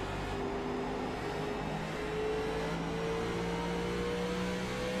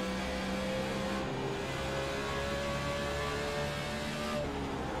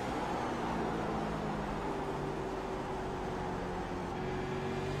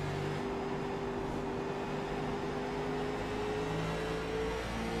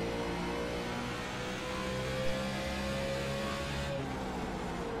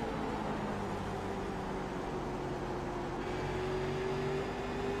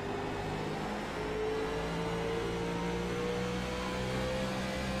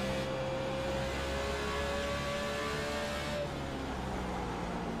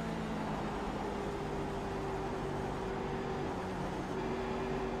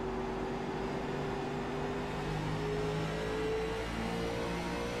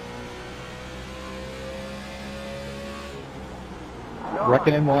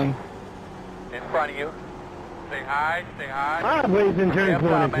 Wrecking in one. In front of you. Stay high, stay high. Sideways in Stay turn up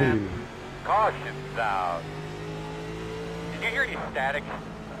top, 22. man. Caution out. Did you hear any static?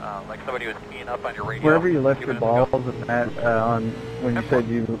 Like somebody was keying up on your radio? Wherever you left a your few minutes balls ago? and that on when you said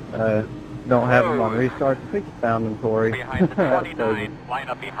you don't have them on restart, I think you found them, Corey. Behind the 29. Line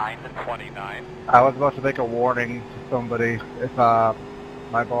up behind the 29. I was about to make a warning to somebody. If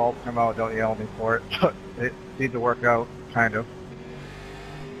my balls come out, don't yell at me for it. It seemed to work out, kind of.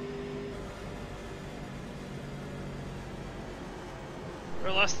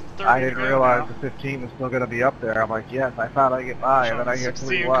 We're less than 30 I to didn't go realize now. the 15 was still going to be up there. I'm like, yes, I thought I'd get by, and then I hear 16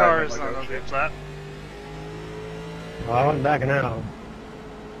 3 wide. cars I'm on like, the oh, big flat. Oh, I wasn't backing out.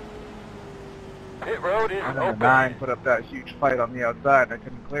 Pit road is and then the open. 9 put up that huge fight on the outside, and I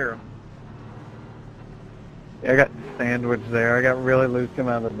couldn't clear him. Yeah, I got sandwiched there. I got really loose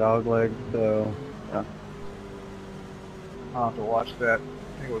coming out of the dog leg, so yeah. I'll have to watch that.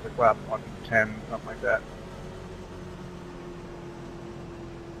 I think it was like lap 110, something like that.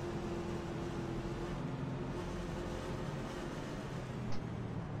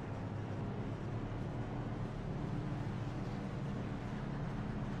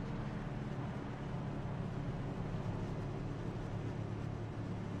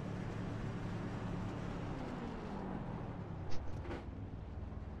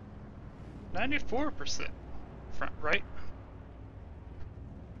 %94% front right.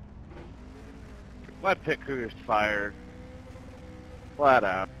 My pit crew is fired. Flat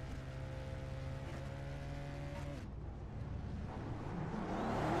out.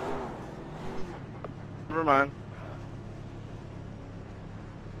 Never mind.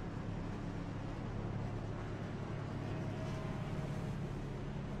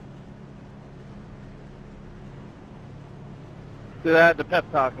 So I had to pep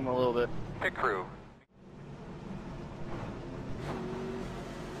talk him a little bit. Pit crew.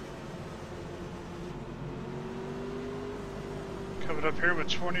 Coming up here with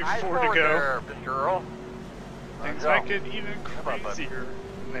 24 Nice to forward go. there, Mr. Earl. Things Go. might get even Come on, bud. crazier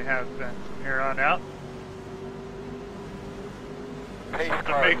than they have been from here on out. Pace To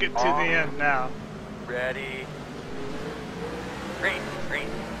car make it to the end now. Ready. Green, green.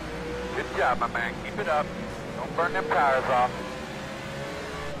 Good job, my man. Keep it up. Don't burn them tires off.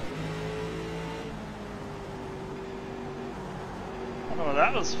 I don't know what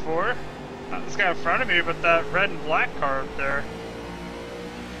that was for. Not this guy in front of me, but that red and black car up there.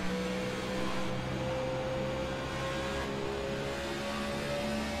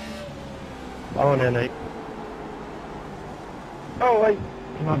 On in, Nate. Oh, wait.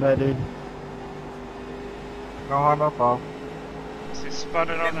 My bad, dude. No harm, no foul. So he spun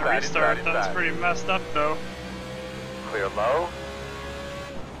it on the Inside, restart. inside, That's inside. pretty messed up, though. Clear low.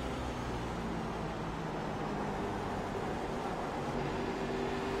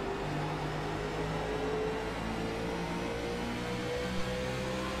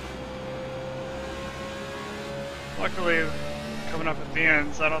 Luckily, coming up at the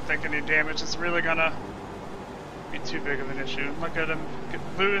end, so I don't think any damage is really gonna be too big of an issue. Look at him get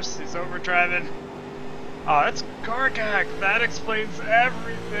loose, he's overdriving. Oh, that's Gargak! That explains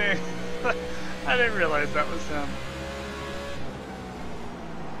everything! I didn't realize that was him.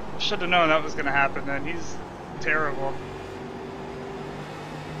 Should have known that was gonna happen then. He's terrible.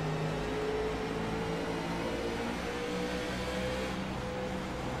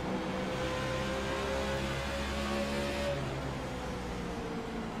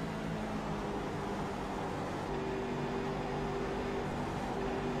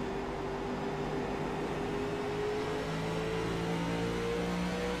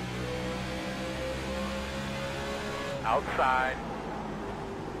 Outside.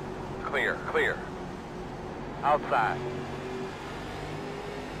 Clear, clear. Outside.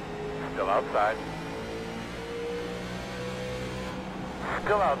 Still outside.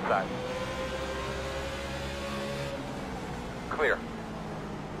 Still outside. Clear.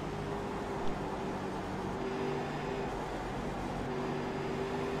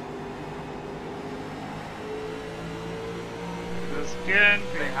 This again,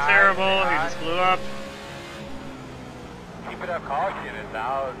 being high, terrible, stay he high. just blew up. Keep it up, caution, and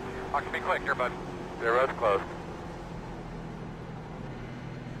now talk to me quick here, bud. The road's closed.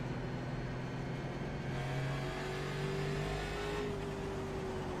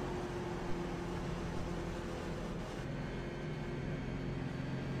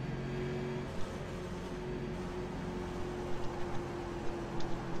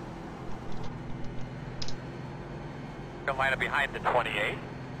 Gonna line up behind the 28.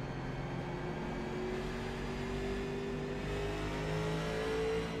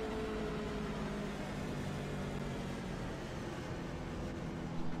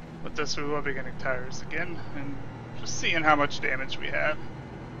 With this, we will be getting tires again, and just seeing how much damage we have.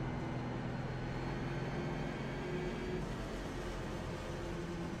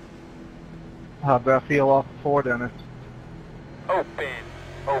 How'd that feel off the floor, Dennis? Open,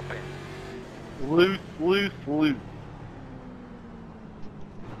 open. Loose, loose, loose.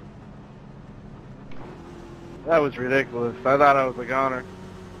 That was ridiculous. I thought I was a goner.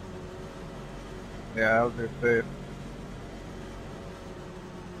 Yeah, that was your safe.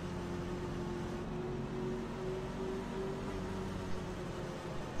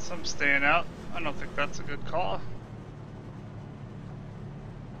 Some staying out. I don't think that's a good call.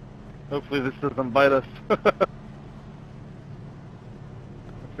 Hopefully this doesn't bite us. I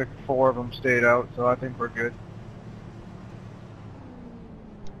think 4 of them stayed out, so I think we're good.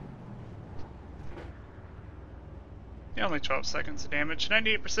 Yeah, only 12 seconds of damage.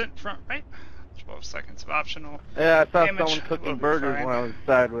 98% front right. 12 seconds of optional. Yeah, I saw Damage someone will cooking be burgers fine. when I was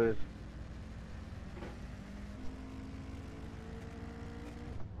sideways.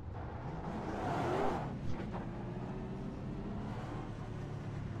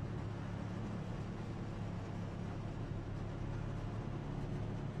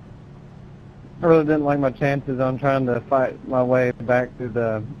 I really didn't like my chances on trying to fight my way back to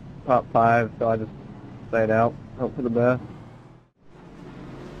the top 5, so I just stayed out. Hope for the best.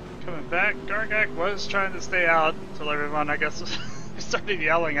 Coming back, Gargak was trying to stay out until everyone, I guess, started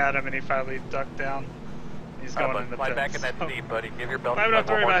yelling at him, and he finally ducked down. He's going in the Slide pits. back in that So, seat, buddy. Give your belt. I would have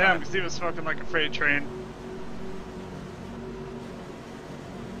to worry one more about him time. because he was smoking like a freight train.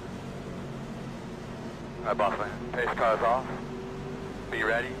 Alright, boss man. Pace car's off. Be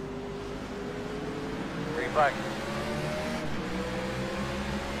ready. Green flag.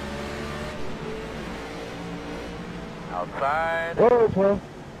 Outside. Whoa, 12.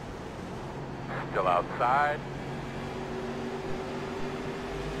 Still outside.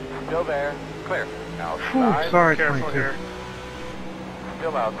 Still there. Clear. Outside. Sorry, Careful 22. here.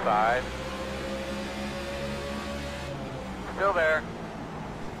 Still outside. Still there.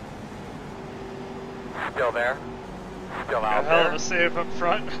 Still there. Still A out hell there. of a save up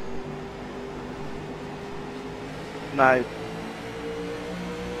front. Nice.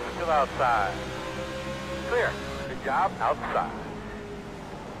 Still outside. Clear. Good job. Outside.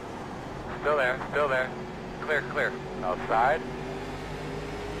 Still there. Still there. Clear, clear. Outside.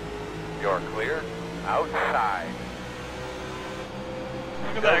 You're clear. Outside.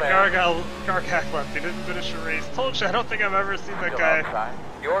 Look at Still that there. Gargak left. He didn't finish a race. Told you, I don't think I've ever seen that Still guy outside.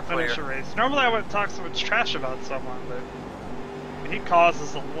 You're finish a clear. race. Normally I wouldn't talk so much trash about someone, but he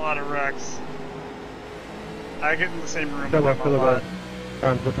causes a lot of wrecks. I get in the same room Still with him a still lot.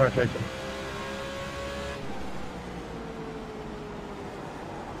 trying to protect him.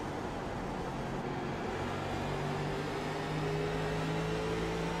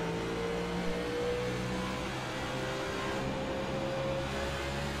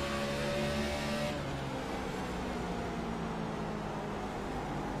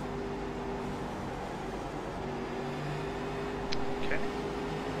 Okay.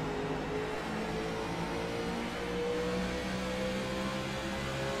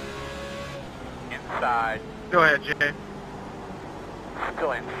 Inside. Go ahead, Jay.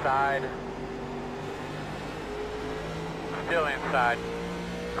 Still inside. Still inside.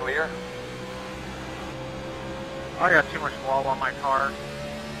 Clear. I got too much wall on my car.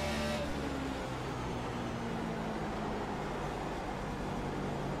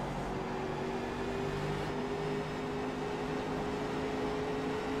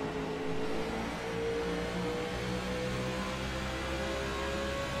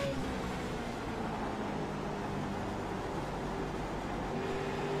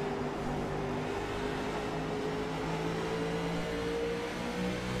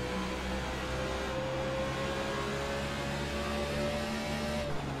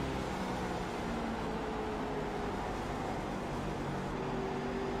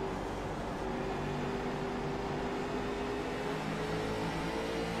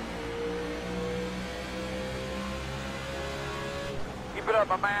 Keep it up,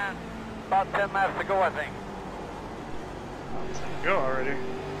 my man. About 10 laps to go, I think. Go already.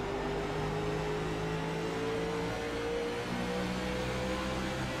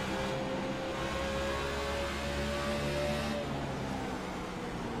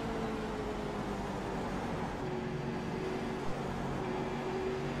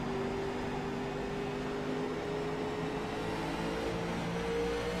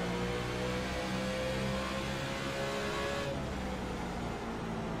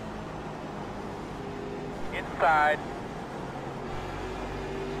 Inside.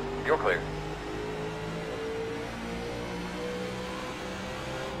 You're clear.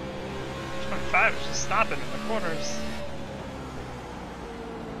 Five is just stopping in the corners.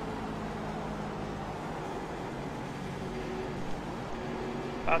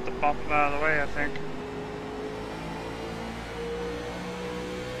 About to bump him out of the way, I think.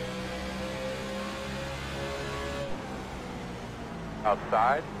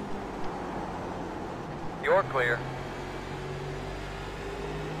 Outside. You're clear.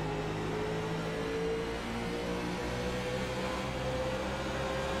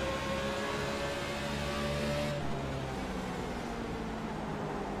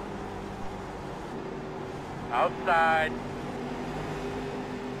 Outside.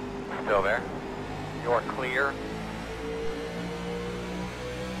 Still there. You're clear.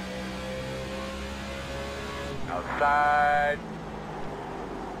 Outside.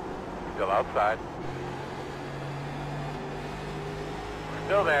 Still outside.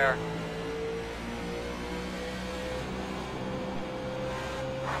 Still there.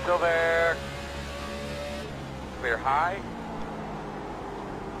 Still there. Clear high.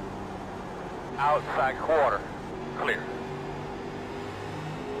 Outside quarter. Clear.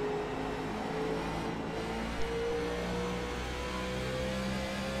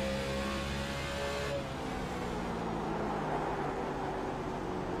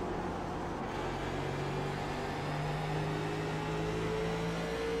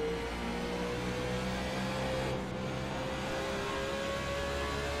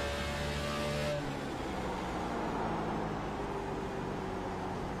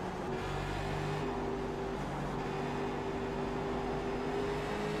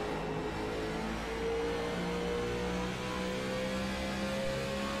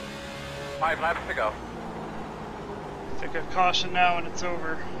 Five laps to go. Take a caution now and it's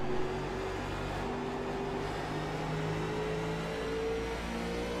over.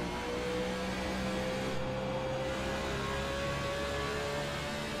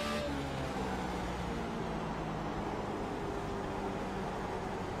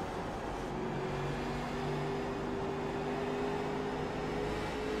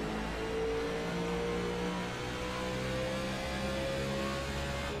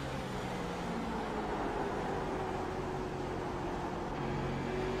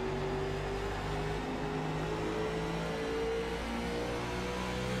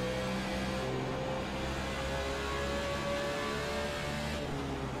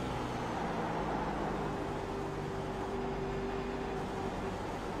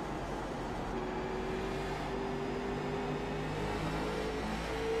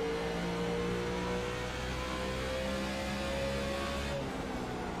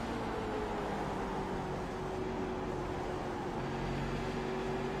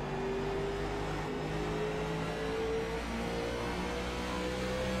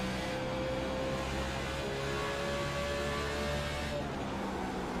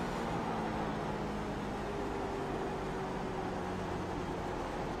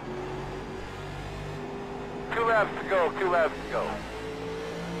 2 laps to go, 2 laps to go.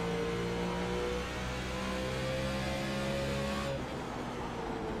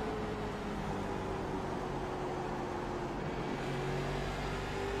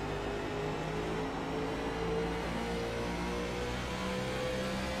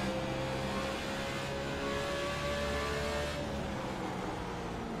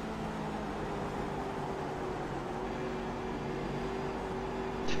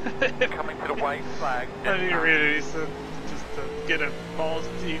 Coming to the white flag. I need to read it. He said just to get it balls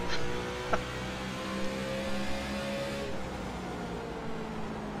deep.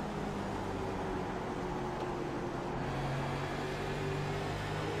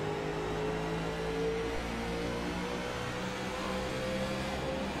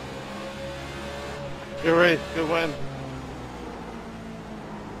 Good race, good win.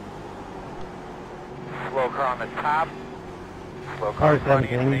 Slow car on the top. Slow Car car running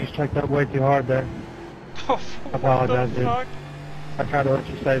 17, you just checked up way too hard there. Oh, I apologize, what the dude. fuck? I tried to let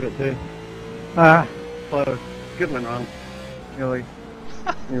you save it too. Close. Good one, Ron. Really,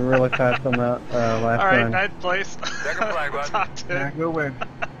 you were really fast on that last Alright, time. ninth place. Second flag, bud. Top Yeah, 10. good win.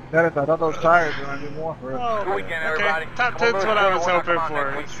 Dennis, I thought those tires were going to do more for us. Oh, Good weekend, okay. everybody. Top Come on, 10's what I was Louisville, hoping come on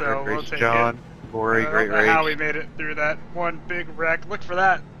for, next week. so we'll Race, take John. it. Corey, I great don't know how we race. made it through that one big wreck. Look for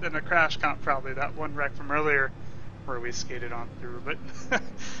that in the crash comp, probably that one wreck from earlier where we skated on through. But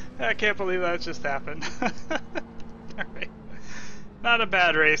I can't believe that just happened. Alright. Not a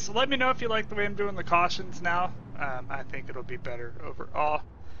bad race. Let me know if you like the way I'm doing the cautions now. I think it'll be better overall.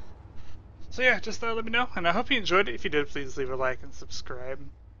 So yeah, just let me know, and I hope you enjoyed it. If you did, please leave a like and subscribe,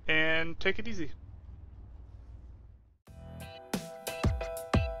 and take it easy.